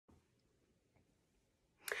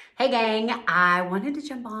Hey gang, I wanted to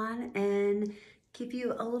jump on and give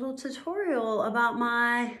you a little tutorial about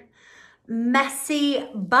my messy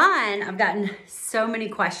bun. I've gotten so many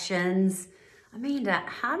questions. Amanda,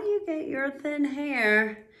 how do you get your thin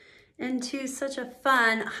hair into such a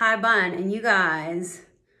fun high bun? And you guys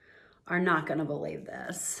are not gonna believe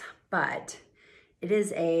this, but it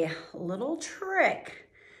is a little trick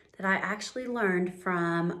that I actually learned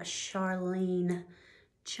from Charlene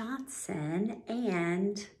Johnson,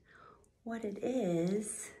 and what it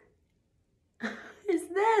is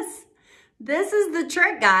this. This is the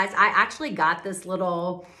trick, guys. I actually got this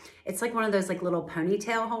little, it's like one of those like little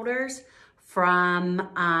ponytail holders from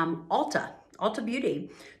Ulta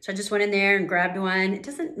Beauty. So I just went in there and grabbed one. It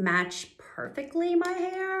doesn't match perfectly my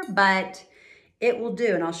hair, but it will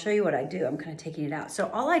do. And I'll show you what I do. I'm kind of taking it out.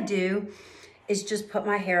 So all I do is just put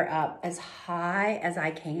my hair up as high as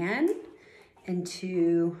I can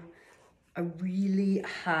into a really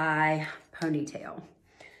high ponytail,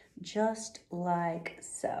 just like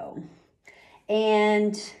so.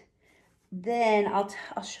 And then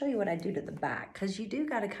I'll show you what I do to the back, because you do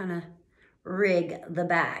got to kind of rig the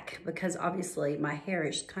back, because obviously my hair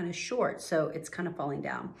is kind of short, so it's kind of falling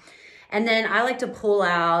down. And then I like to pull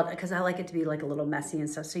out, because I like it to be like a little messy and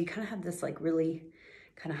stuff, so you kind of have this like really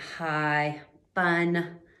kind of high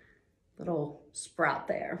bun little sprout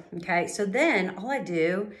there. Okay, so then all I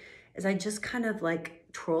do is I just kind of like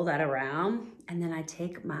twirl that around, and then I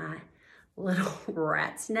take my little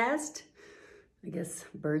rat's nest, I guess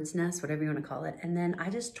bird's nest, whatever you want to call it, and then I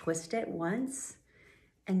just twist it once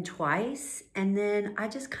and twice, and then I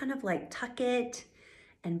just kind of like tuck it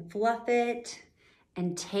and fluff it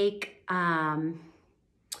and take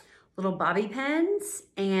little bobby pins,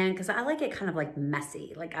 and because I like it kind of like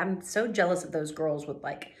messy. Like I'm so jealous of those girls with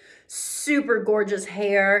like super gorgeous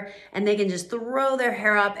hair, and they can just throw their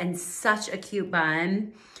hair up in such a cute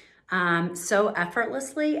bun so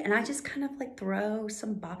effortlessly. And I just kind of like throw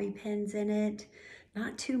some bobby pins in it,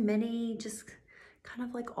 not too many, just kind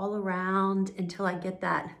of like all around until I get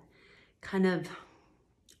that kind of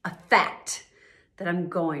effect that I'm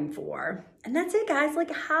going for. And that's it, guys.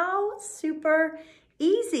 Like, how super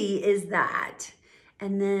easy is that?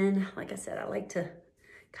 And then, like I said, I like to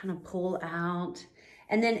kind of pull out.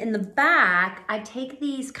 And then in the back, I take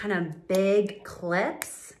these kind of big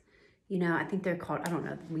clips. You know, I think they're called, I don't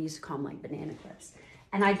know, we used to call them like banana clips.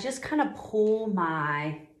 And I just kind of pull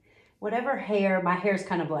my, whatever hair, my hair's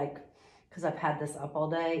kind of like, because I've had this up all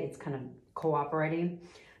day, it's kind of cooperating.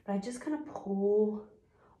 But I just kind of pull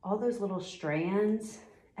all those little strands,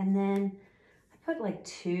 and then I put like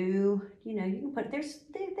two, you know, you can put,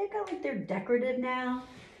 they've got like, they're decorative now.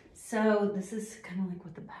 So this is kind of like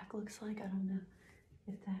what the back looks like. I don't know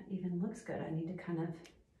if that even looks good. I need to kind of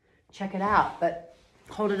check it out, but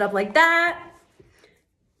hold it up like that.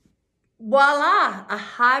 Voila, a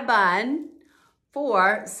high bun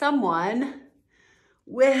for someone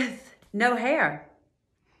with no hair.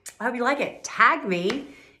 I hope you like it. Tag me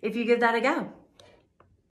if you give that a go.